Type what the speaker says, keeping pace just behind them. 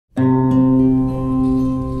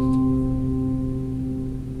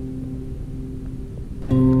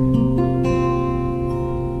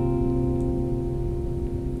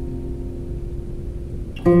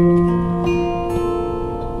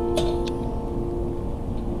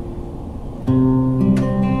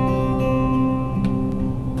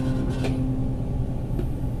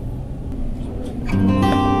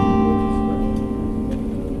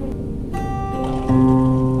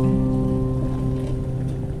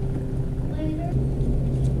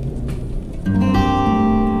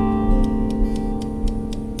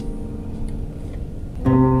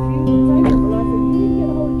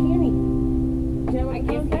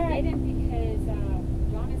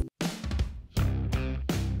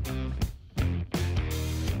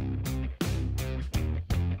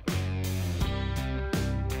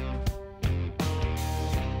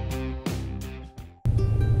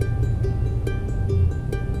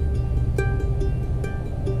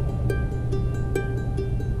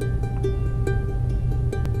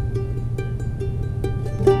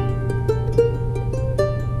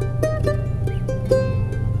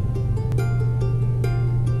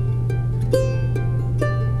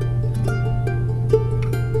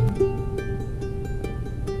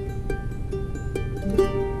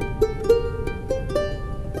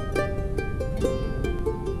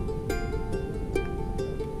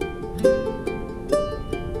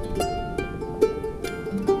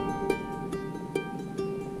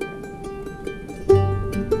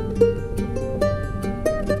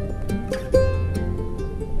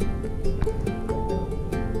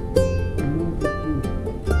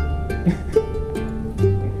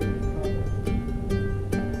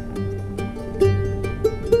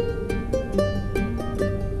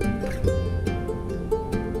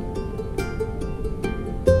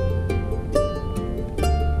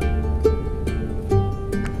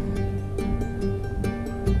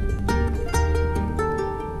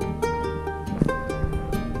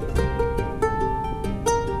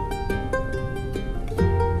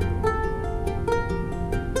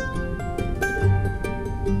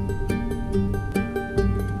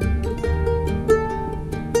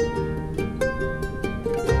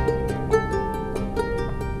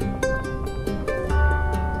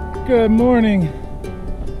Good morning,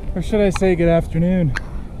 or should I say good afternoon.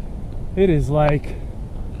 It is like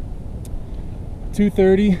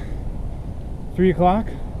 2:30, 3 o'clock,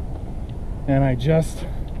 and I just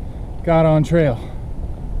got on trail.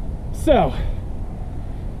 So,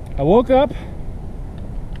 I woke up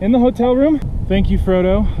in the hotel room. Thank you,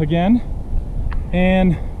 Frodo, again.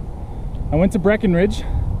 And I went to Breckenridge,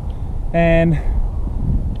 and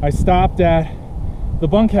I stopped at the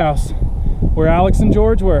bunkhouse where Alex and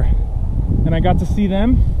George were, and I got to see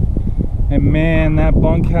them. And man, that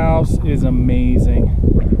bunkhouse is amazing.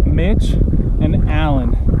 Mitch and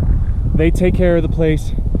Alan, they take care of the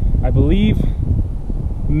place. I believe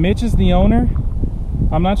Mitch is the owner.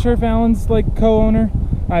 I'm not sure if Alan's like co-owner.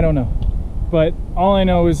 I don't know. But all I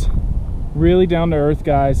know is really down to earth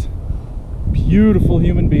guys, beautiful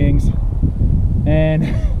human beings.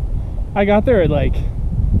 And I got there at like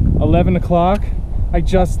 11 o'clock. I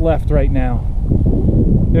just left right now.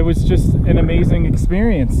 It was just an amazing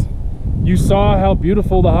experience. You saw how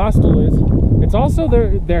beautiful the hostel is. It's also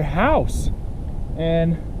their house.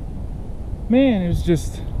 And man, it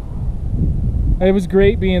was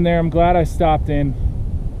great being there. I'm glad I stopped in.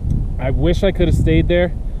 I wish I could have stayed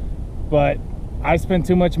there, but I spent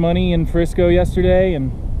too much money in Frisco yesterday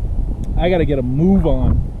and I got to get a move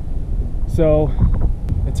on. So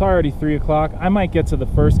it's already 3 o'clock. I might get to the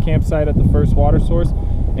first campsite at the first water source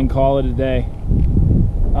and call it a day.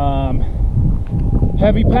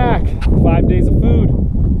 Heavy pack, 5 days of food.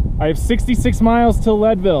 I have 66 miles till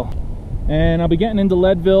Leadville, and I'll be getting into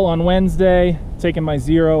Leadville on Wednesday, taking my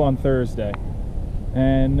 0 on Thursday.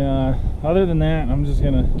 And other than that, I'm just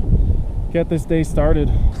gonna get this day started.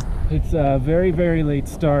 It's a very, very late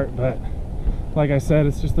start, but like I said,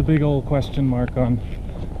 it's just a big old question mark on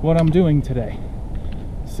what I'm doing today.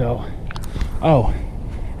 So, oh,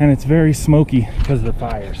 and it's very smoky because of the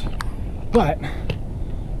fires. But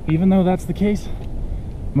even though that's the case,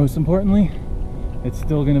 most importantly, it's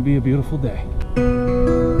still going to be a beautiful day.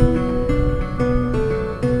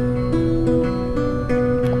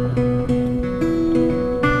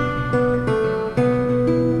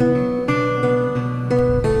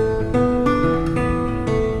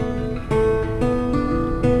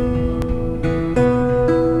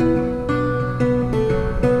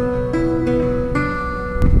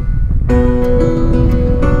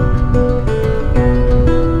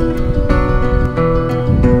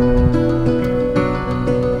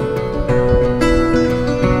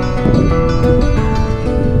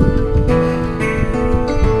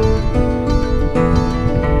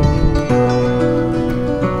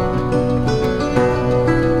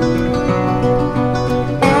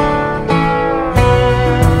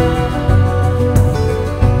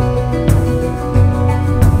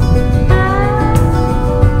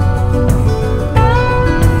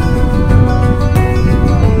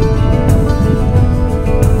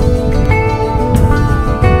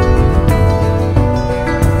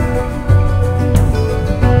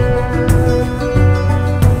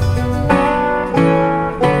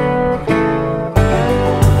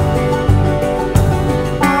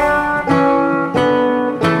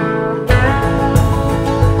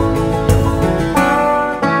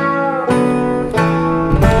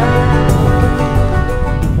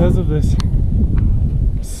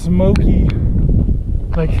 Smoky,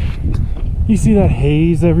 like you see that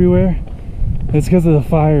haze everywhere. It's because of the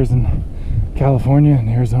fires in California and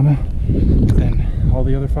Arizona and all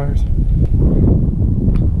the other fires.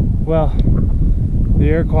 Well, the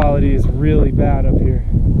air quality is really bad up here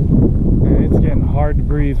and it's getting hard to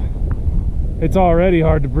breathe. It's already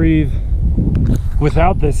hard to breathe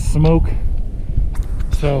without this smoke.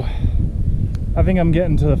 So I think I'm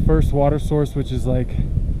getting to the first water source, which is like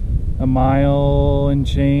a mile and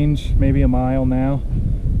change, maybe a mile now,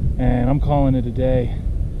 and I'm calling it a day.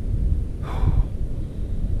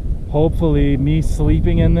 Hopefully me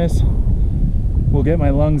sleeping in this will get my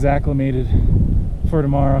lungs acclimated for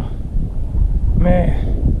tomorrow.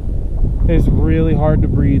 Man, it's really hard to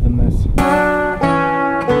breathe in this.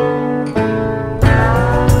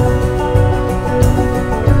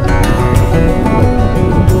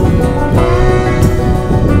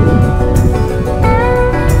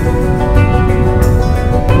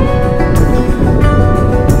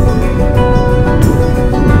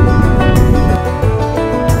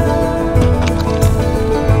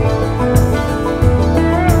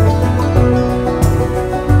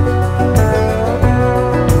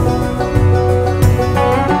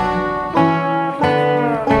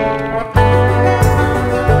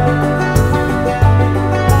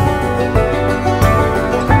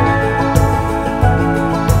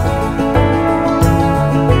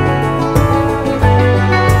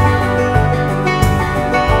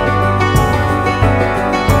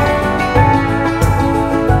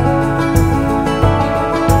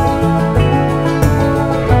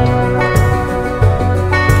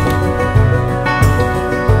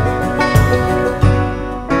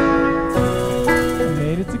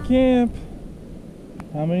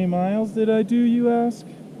 did I do, you ask?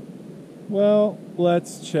 Well,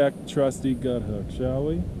 let's check trusty gut hook, shall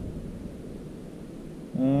we?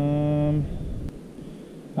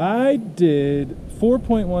 I did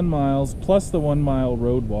 4.1 miles plus the 1 mile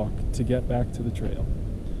road walk to get back to the trail.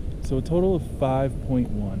 So a total of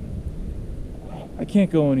 5.1. I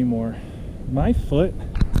can't go anymore. My foot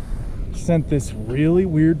sent this really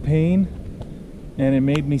weird pain, and it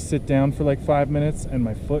made me sit down for like 5 minutes, and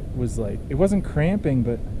my foot was like, it wasn't cramping,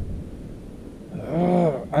 but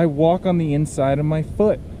I walk on the inside of my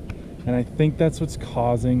foot, and I think that's what's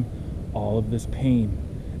causing all of this pain.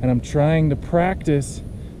 And I'm trying to practice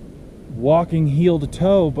walking heel to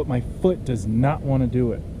toe, but my foot does not want to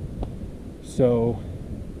do it. So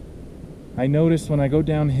I notice when I go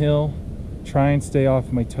downhill, try and stay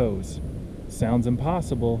off my toes. Sounds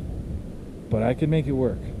impossible, but I can make it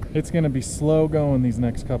work. It's gonna be slow going these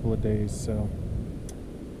next couple of days, so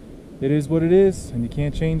it is what it is, and you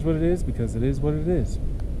can't change what it is because it is what it is.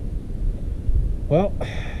 Well,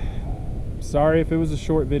 sorry if it was a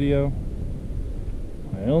short video.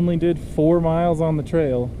 I only did 4 miles on the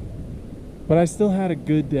trail, but I still had a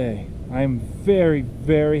good day. I am very,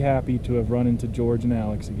 very happy to have run into George and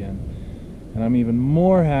Alex again. And I'm even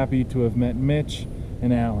more happy to have met Mitch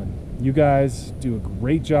and Alan. You guys do a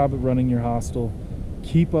great job at running your hostel.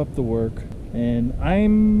 Keep up the work. And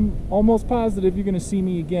I'm almost positive you're going to see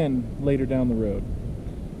me again later down the road.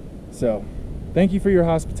 So, thank you for your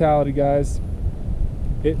hospitality, guys.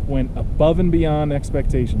 It went above and beyond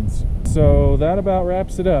expectations. So that about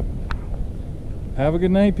wraps it up. Have a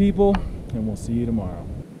good night, people, and we'll see you tomorrow.